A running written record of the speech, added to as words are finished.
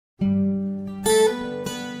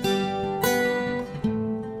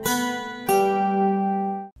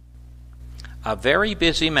A very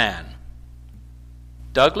busy man.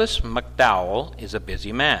 Douglas McDowell is a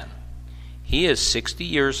busy man. He is 60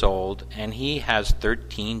 years old and he has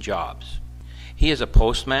 13 jobs. He is a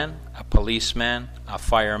postman, a policeman, a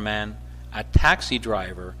fireman, a taxi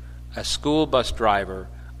driver, a school bus driver,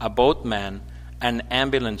 a boatman, an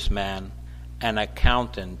ambulance man, an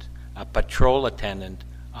accountant, a patrol attendant,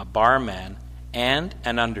 a barman, and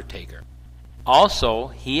an undertaker. Also,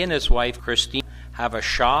 he and his wife Christine have a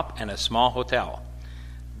shop and a small hotel.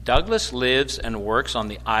 Douglas lives and works on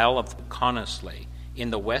the Isle of Connosley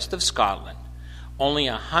in the west of Scotland. Only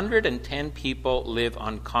 110 people live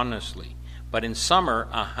on Connosley, but in summer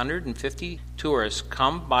 150 tourists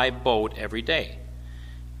come by boat every day.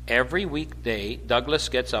 Every weekday, Douglas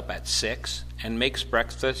gets up at 6 and makes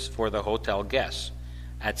breakfast for the hotel guests.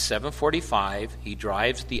 At 7:45, he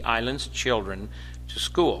drives the island's children to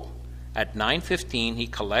school. At 9:15, he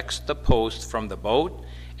collects the post from the boat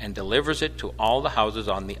and delivers it to all the houses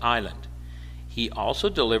on the island. He also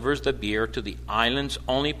delivers the beer to the island's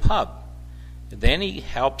only pub. Then he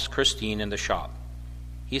helps Christine in the shop.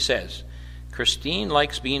 He says, "Christine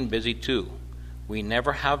likes being busy too. We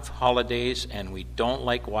never have holidays and we don't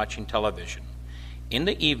like watching television. In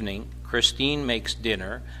the evening, Christine makes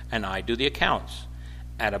dinner and I do the accounts.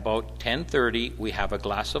 At about 10:30, we have a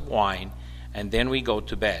glass of wine and then we go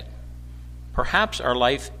to bed. Perhaps our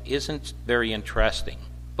life isn't very interesting,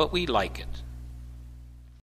 but we like it."